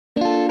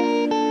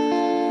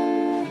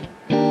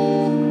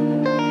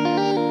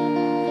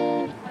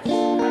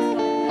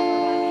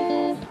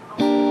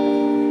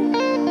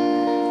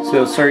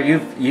So, sir,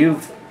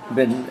 you've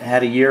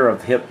had a year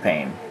of hip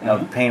pain,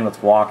 of pain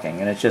with walking,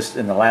 and it's just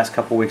in the last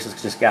couple of weeks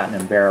it's just gotten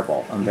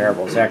unbearable.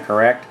 Is that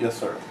correct? Yes,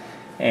 sir.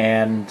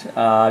 And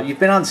you've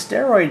been on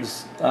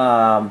steroids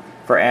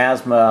for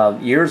asthma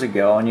years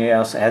ago, and you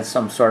also had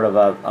some sort of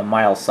a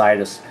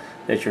myositis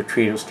that you're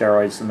treated with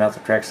steroids, the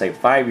methotrexate,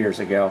 5 years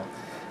ago.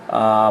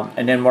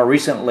 And then more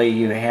recently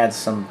you had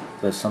some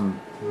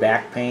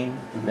back pain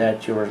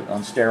that you were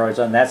on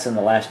steroids on. That's in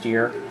the last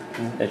year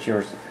that you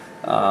were,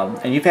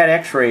 and you've had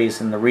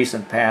x-rays in the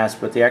recent past,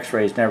 but the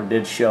x-rays never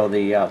did show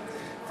the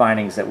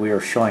findings that we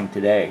are showing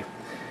today.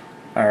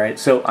 All right,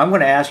 so I'm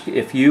going to ask you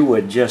if you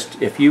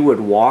would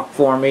walk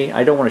for me.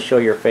 I don't want to show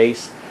your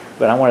face,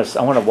 but I want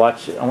to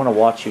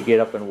watch you get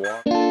up and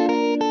walk.